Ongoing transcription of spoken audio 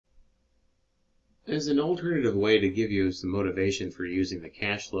As an alternative way to give you some motivation for using the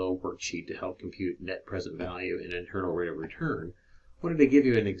cash flow worksheet to help compute net present value and internal rate of return, I wanted to give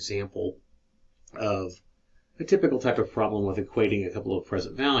you an example of a typical type of problem with equating a couple of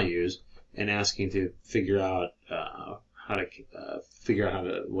present values and asking to figure out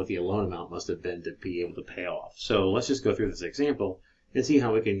what the loan amount must have been to be able to pay off. So let's just go through this example and see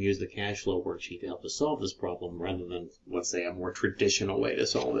how we can use the cash flow worksheet to help us solve this problem rather than, let's say, a more traditional way to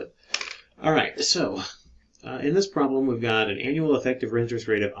solve it. All right, so in this problem, we've got an annual effective interest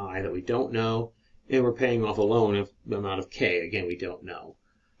rate of I that we don't know, and we're paying off a loan of the amount of K. Again, we don't know.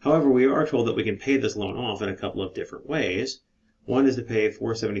 However, we are told that we can pay this loan off in a couple of different ways. One is to pay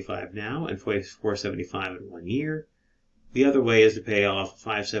 $475 now and pay $475 in 1 year. The other way is to pay off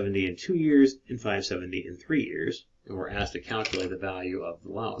 $570 in 2 years and $570 in 3 years, and we're asked to calculate the value of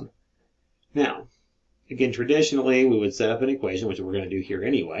the loan. Now, again, traditionally, we would set up an equation, which we're going to do here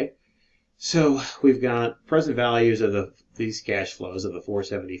anyway. So we've got present values of these cash flows of the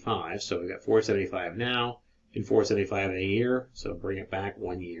 $475. So we've got $475 now and $475 in a year. So bring it back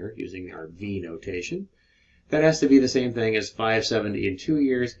 1 year using our V notation. That has to be the same thing as $570 in 2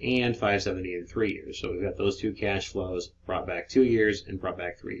 years and $570 in 3 years. So we've got those two cash flows brought back 2 years and brought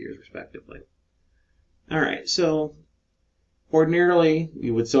back 3 years respectively. All right, so ordinarily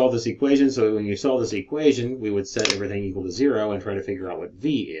you would solve this equation. So when you solve this equation, we would set everything equal to 0 and try to figure out what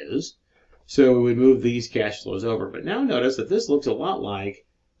V is. So we would move these cash flows over. But now notice that this looks a lot like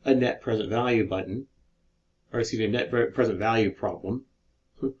a net present value button, or excuse me, a net present value problem,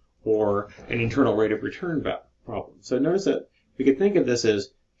 or an internal rate of return problem. So notice that we could think of this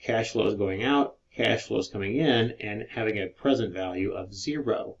as cash flows going out, cash flows coming in, and having a present value of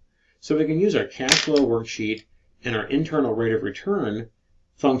 0. So we can use our cash flow worksheet and our internal rate of return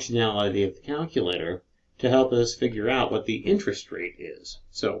functionality of the calculator to help us figure out what the interest rate is.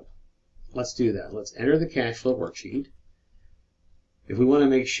 So let's do that. Let's enter the cash flow worksheet. If we want to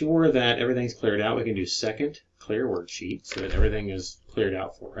make sure that everything's cleared out, we can do second clear worksheet so that everything is cleared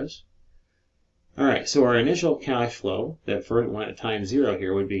out for us. All right, so our initial cash flow that for one at time 0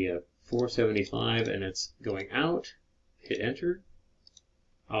 here would be a $475 and it's going out. Hit enter.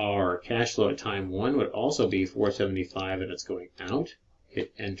 Our cash flow at time 1 would also be $475 and it's going out.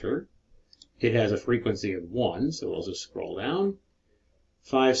 Hit enter. It has a frequency of 1, so we'll just scroll down.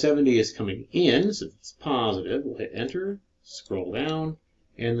 $570 is coming in, so it's positive. We'll hit enter, scroll down,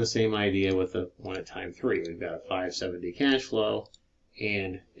 and the same idea with the one at time 3. We've got a $570 cash flow,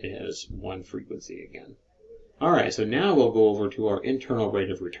 and it has 1 frequency again. All right, so now we'll go over to our internal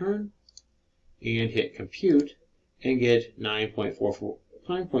rate of return and hit compute and get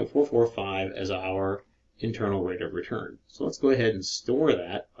 9.445 as our internal rate of return. So let's go ahead and store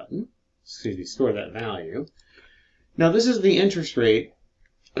that store that value. Now this is the interest rate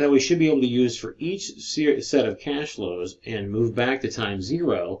that we should be able to use for each set of cash flows and move back to time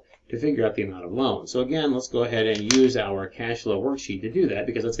 0 to figure out the amount of loan. So again, let's go ahead and use our cash flow worksheet to do that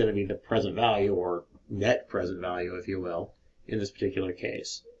because that's going to be the present value or net present value, if you will, in this particular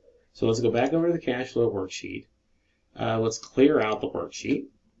case. So let's go back over to the cash flow worksheet. Let's clear out the worksheet.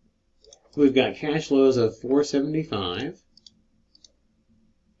 We've got cash flows of $475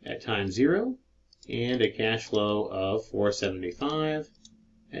 at time 0 and a cash flow of $475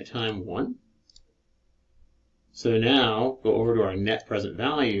 at time 1. So now, go over to our net present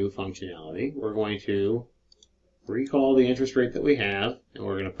value functionality. We're going to recall the interest rate that we have, and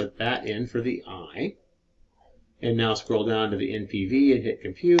we're going to put that in for the I. And now scroll down to the NPV and hit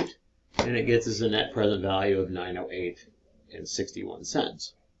compute, and it gets us a net present value of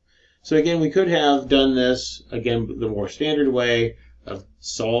 $908.61. So again, we could have done this, again, the more standard way of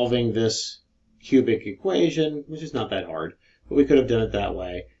solving this cubic equation, which is not that hard. But we could have done it that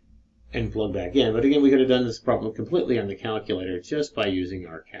way and plugged back in. But again, we could have done this problem completely on the calculator just by using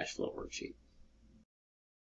our cash flow worksheet.